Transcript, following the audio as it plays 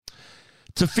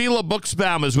Tefillah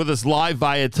Buxbaum is with us live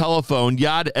via telephone.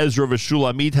 Yad Ezra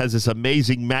V'Shulamit has this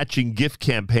amazing matching gift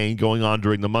campaign going on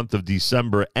during the month of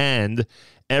December, and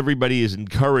everybody is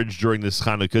encouraged during this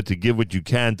Hanukkah to give what you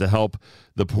can to help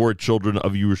the poor children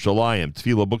of Yerushalayim.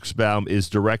 Tefillah Buxbaum is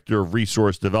Director of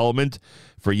Resource Development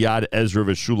for Yad Ezra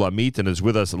V'Shulamit and is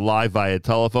with us live via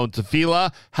telephone.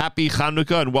 Tefillah, happy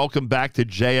Hanukkah and welcome back to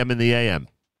JM in the AM.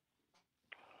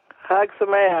 Chag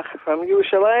Sameach from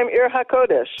Yerushalayim, Ir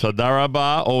HaKodesh. Toda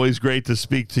Rabah, always great to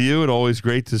speak to you and always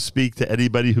great to speak to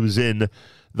anybody who's in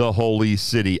the Holy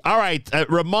City. All right,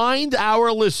 remind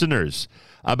our listeners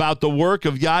about the work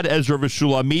of Yad Ezra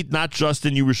V'Shulamit, not just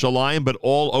in Yerushalayim, but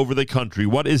all over the country.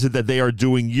 What is it that they are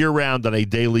doing year-round on a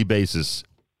daily basis?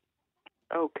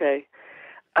 Okay.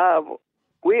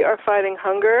 We are fighting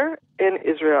hunger in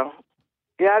Israel.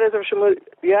 Yad Ezra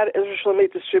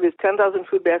V'Shulamit distributes 10,000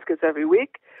 food baskets every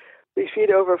week. We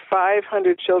feed over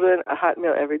 500 children a hot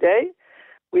meal every day.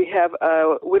 We have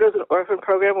a Widows and Orphan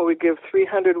program where we give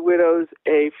 300 widows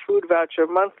a food voucher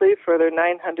monthly for their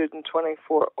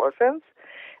 924 orphans.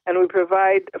 And we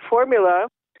provide a formula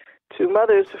to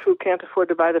mothers who can't afford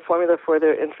to buy the formula for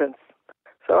their infants.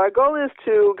 So our goal is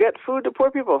to get food to poor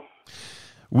people.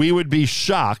 We would be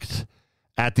shocked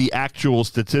at the actual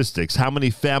statistics. How many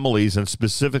families and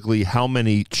specifically how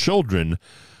many children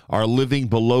are living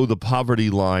below the poverty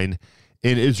line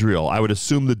in Israel? I would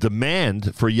assume the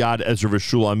demand for Yad Ezra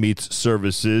V'Shulamit's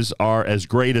services are as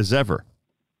great as ever.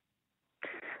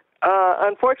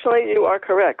 Unfortunately, you are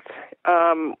correct.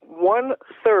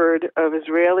 1/3 of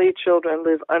Israeli children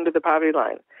live under the poverty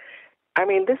line. I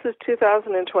mean, this is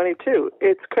 2022.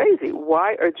 It's crazy.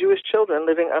 Why are Jewish children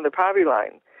living under poverty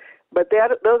line? But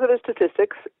those are the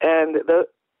statistics, and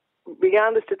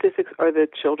beyond the statistics are the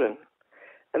children.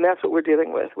 And that's what we're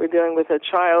dealing with. We're dealing with a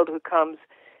child who comes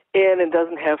in and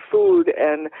doesn't have food.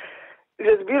 And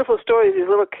there's beautiful stories. These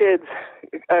little kids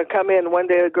come in. One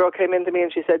day a girl came in to me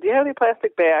and she said, "Do you have any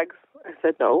plastic bags?" I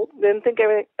said, "No." Didn't think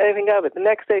anything of it. The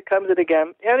next day comes in again.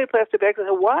 "Do you have any plastic bags?" I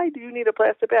said, "Why do you need a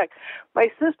plastic bag?" "My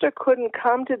sister couldn't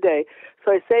come today,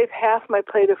 so I saved half my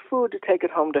plate of food to take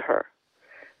it home to her."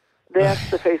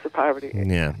 That's the face of poverty.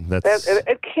 Yeah,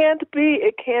 it can't be.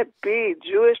 It can't be.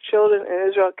 Jewish children in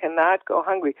Israel cannot go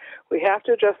hungry. We have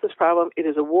to address this problem. It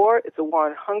is a war. It's a war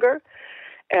on hunger.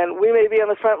 And we may be on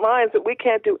the front lines, but we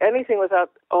can't do anything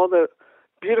without all the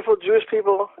beautiful Jewish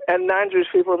people and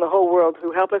non-Jewish people in the whole world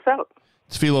who help us out.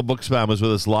 Tefillah Buxbaum is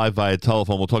with us live via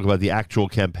telephone. We'll talk about the actual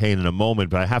campaign in a moment,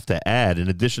 but I have to add, in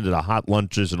addition to the hot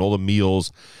lunches and all the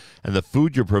meals and the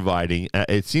food you're providing,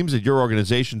 it seems that your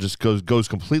organization just goes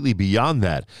completely beyond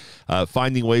that,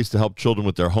 finding ways to help children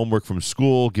with their homework from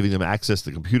school, giving them access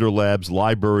to computer labs,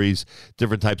 libraries,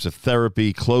 different types of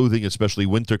therapy, clothing, especially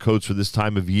winter coats for this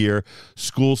time of year,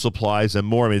 school supplies, and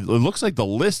more. I mean, it looks like the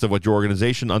list of what your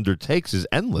organization undertakes is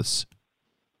endless.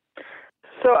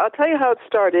 So I'll tell you how it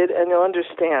started, and you'll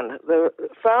understand. The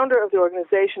founder of the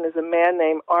organization is a man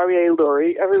named Aryeh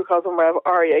Lurie. Everyone calls him Rav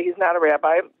Aryeh. He's not a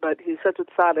rabbi, but he's such a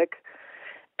tzaddik.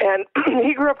 And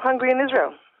he grew up hungry in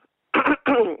Israel.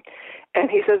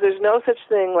 And he says there's no such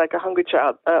thing like a hungry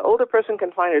child. An older person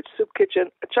can find a soup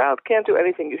kitchen. A child can't do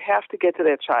anything. You have to get to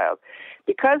that child.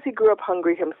 Because he grew up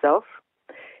hungry himself,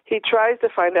 he tries to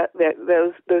find out that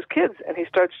those kids, and he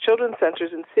starts children's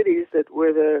centers in cities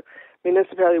where the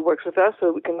municipality works with us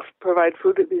so we can provide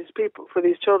food to these people, for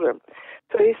these children.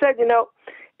 So he said,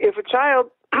 if a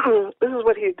child, this is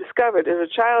what he discovered, if a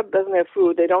child doesn't have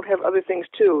food, they don't have other things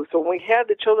too. So when we had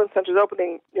the children's centers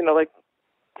opening, like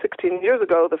 16 years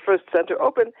ago, the first center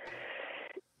opened,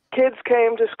 kids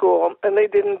came to school and they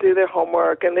didn't do their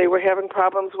homework and they were having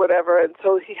problems, whatever, and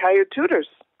so he hired tutors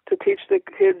to teach the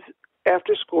kids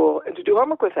after school and to do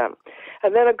homework with them.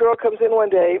 And then a girl comes in one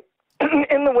day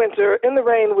in the winter, in the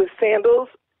rain, with sandals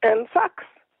and socks,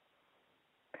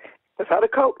 without a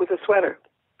coat, with a sweater.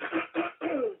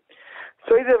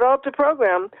 So he developed a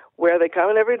program where they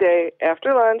come in every day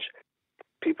after lunch.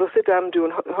 People sit down,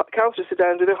 counselors sit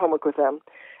down and do their homework with them.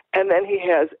 And then he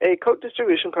has a coat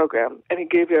distribution program, and he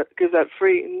gives out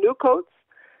free new coats,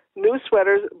 new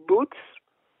sweaters, boots,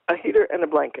 a heater, and a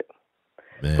blanket.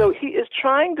 Man. So he is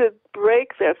trying to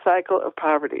break that cycle of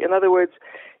poverty. In other words,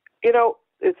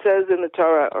 it says in the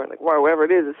Torah, or wherever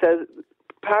it is, it says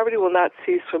poverty will not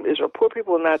cease from Israel. Poor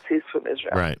people will not cease from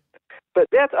Israel. Right. But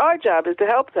that's our job, is to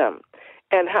help them.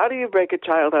 And how do you break a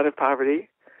child out of poverty?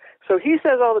 So he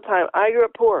says all the time, I grew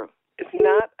up poor. It's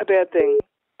not a bad thing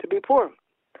to be poor.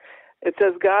 It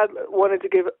says God wanted to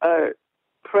give a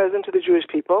present to the Jewish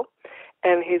people,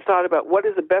 and he thought about what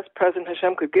is the best present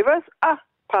Hashem could give us?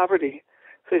 Poverty.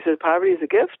 So he says, poverty is a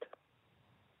gift?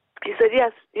 He said,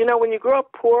 yes. When you grow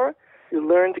up poor, you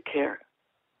learn to care.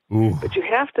 Ooh. But you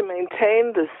have to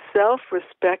maintain the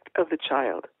self-respect of the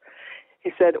child.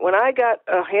 He said, when I got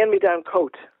a hand-me-down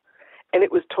coat and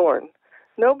it was torn,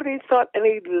 nobody thought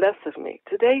any less of me.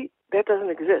 Today, that doesn't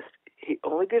exist. He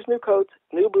only gives new coats,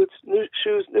 new boots, new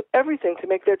shoes, new everything to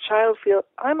make their child feel,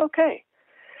 I'm okay.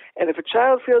 And if a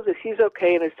child feels that he's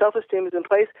okay and his self-esteem is in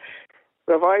place,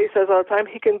 Rav Aryeh says all the time,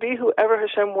 he can be whoever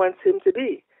Hashem wants him to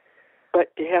be.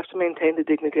 But you have to maintain the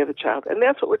dignity of the child. And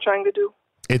that's what we're trying to do.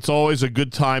 It's always a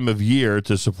good time of year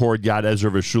to support Yad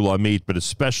Ezra V'Shulamit, but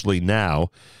especially now,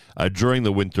 during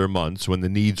the winter months when the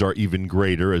needs are even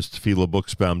greater, as Tefillah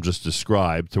Buchsbaum just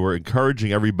described. So we're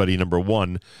encouraging everybody, number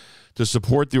one, to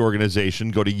support the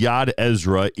organization. Go to Yad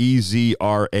Ezra,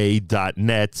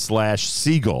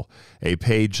 EZRA.net/Siegel, a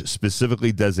page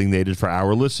specifically designated for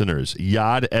our listeners.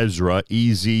 Yad Ezra,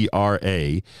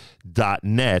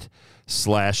 EZRA.net/Siegel,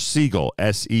 Segal.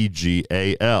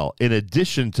 In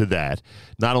addition to that,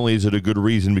 not only is it a good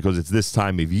reason because it's this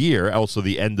time of year, also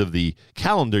the end of the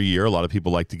calendar year. A lot of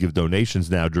people like to give donations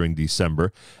now during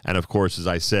December. And of course, as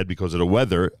I said, because of the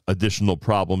weather, additional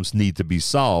problems need to be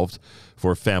solved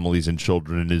for families and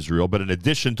children in Israel. But in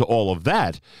addition to all of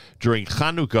that, during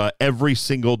Chanukah, every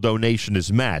single donation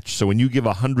is matched. So when you give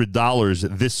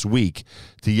 $100 this week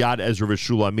to Yad Ezra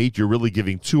V'Shulamit, you're really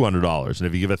giving $200. And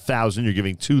if you give $1,000, you're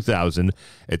giving $2,000,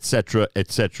 etc.,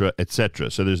 etc.,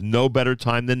 etc. So there's no better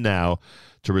time than now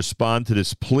to respond to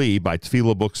this plea by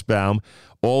Tefillah Buchsbaum,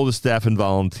 all the staff and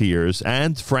volunteers,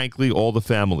 and frankly, all the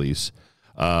families,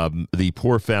 the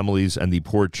poor families and the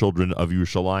poor children of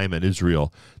Yerushalayim and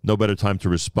Israel. No better time to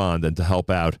respond than to help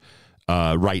out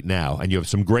right now. And you have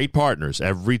some great partners.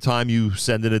 Every time you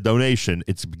send in a donation,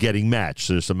 it's getting matched.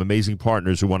 So there's some amazing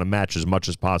partners who want to match as much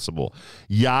as possible.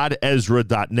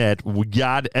 YadEzra.net,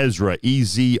 Yad Ezra,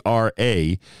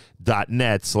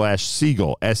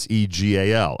 EZRA.net/Siegel,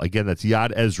 Segal. Again, that's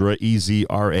Yad Ezra,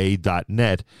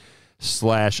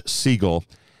 EZRA.net/Siegel,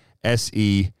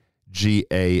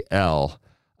 Segal.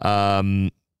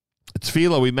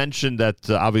 Tefillah, we mentioned that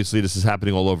obviously this is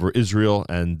happening all over Israel,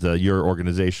 and your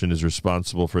organization is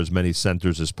responsible for as many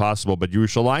centers as possible. But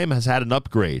Yerushalayim has had an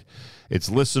upgrade. It's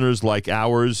listeners like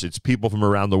ours, it's people from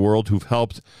around the world who've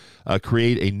helped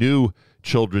create a new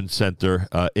children's center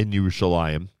in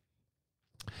Yerushalayim,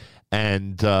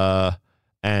 and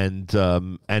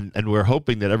we're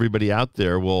hoping that everybody out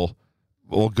there will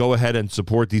go ahead and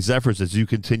support these efforts as you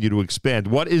continue to expand.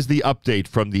 What is the update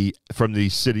from the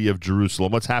city of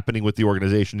Jerusalem? What's happening with the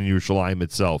organization in Yerushalayim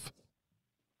itself?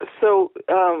 So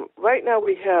right now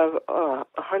we have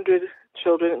 100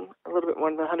 children, a little bit more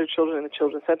than 100 children in the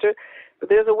Children's Center. But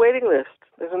there's a waiting list.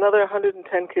 There's another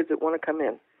 110 kids that want to come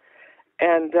in.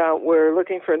 And we're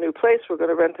looking for a new place. We're going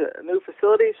to rent a new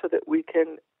facility so that we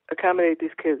can accommodate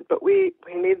these kids. But we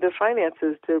need the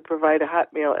finances to provide a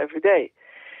hot meal every day.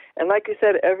 And like you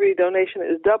said, every donation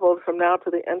is doubled from now to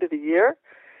the end of the year.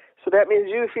 So that means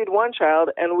you feed one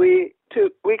child, and we can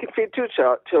feed two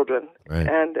children. Right.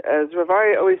 And as Rav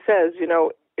Aryeh always says,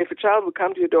 if a child would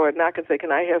come to your door and knock and say,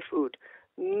 "Can I have food?"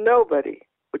 nobody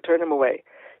would turn him away.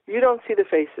 You don't see the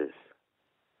faces.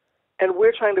 And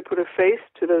we're trying to put a face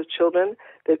to those children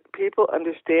that people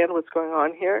understand what's going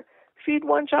on here. Feed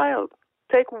one child.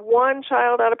 Take one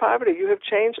child out of poverty. You have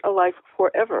changed a life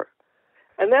forever.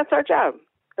 And that's our job.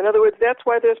 In other words, that's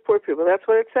why there's poor people. That's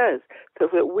what it says. So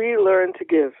that we learn to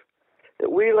give,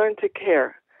 that we learn to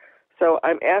care. So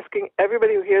I'm asking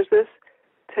everybody who hears this,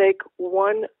 take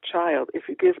one child. If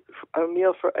you give a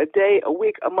meal for a day, a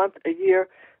week, a month, a year,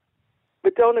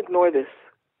 but don't ignore this.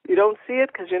 You don't see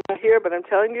it because you're not here, but I'm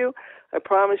telling you, I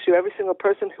promise you, every single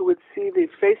person who would see the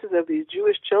faces of these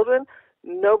Jewish children,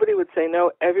 nobody would say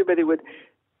no. Everybody would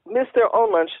miss their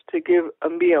own lunch to give a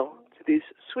meal to these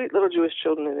sweet little Jewish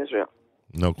children in Israel.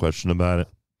 No question about it.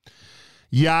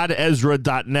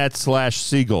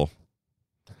 YadEzra.net/Siegel.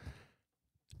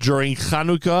 During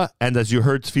Chanukah, and as you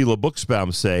heard Tefillah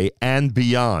Buchsbaum say, and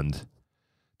beyond,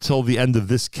 till the end of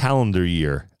this calendar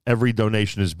year, every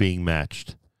donation is being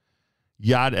matched.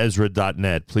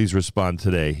 YadEzra.net. Please respond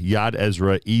today.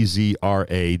 YadEzra,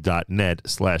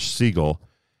 EZRA.net/Siegel,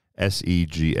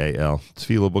 Segal.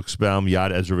 Tefillah Buchsbaum,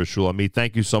 Yad Ezra V'Shulamit.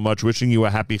 Thank you so much. Wishing you a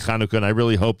happy Chanukah, and I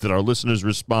really hope that our listeners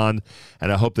respond,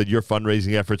 and I hope that your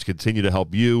fundraising efforts continue to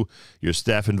help you, your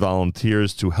staff and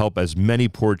volunteers, to help as many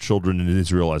poor children in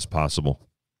Israel as possible.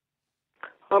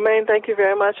 Amen. Thank you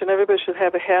very much, and everybody should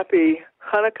have a happy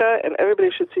Hanukkah, and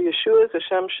everybody should see Yeshua.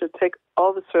 Hashem should take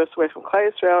all the thirst away from Klal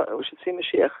Yisrael, and we should see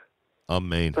Mashiach.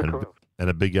 Amen. And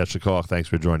a big Yashar Koach. Thanks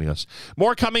for joining us.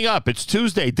 More coming up. It's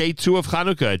Tuesday, day 2 of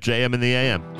Chanukah at JM in the AM.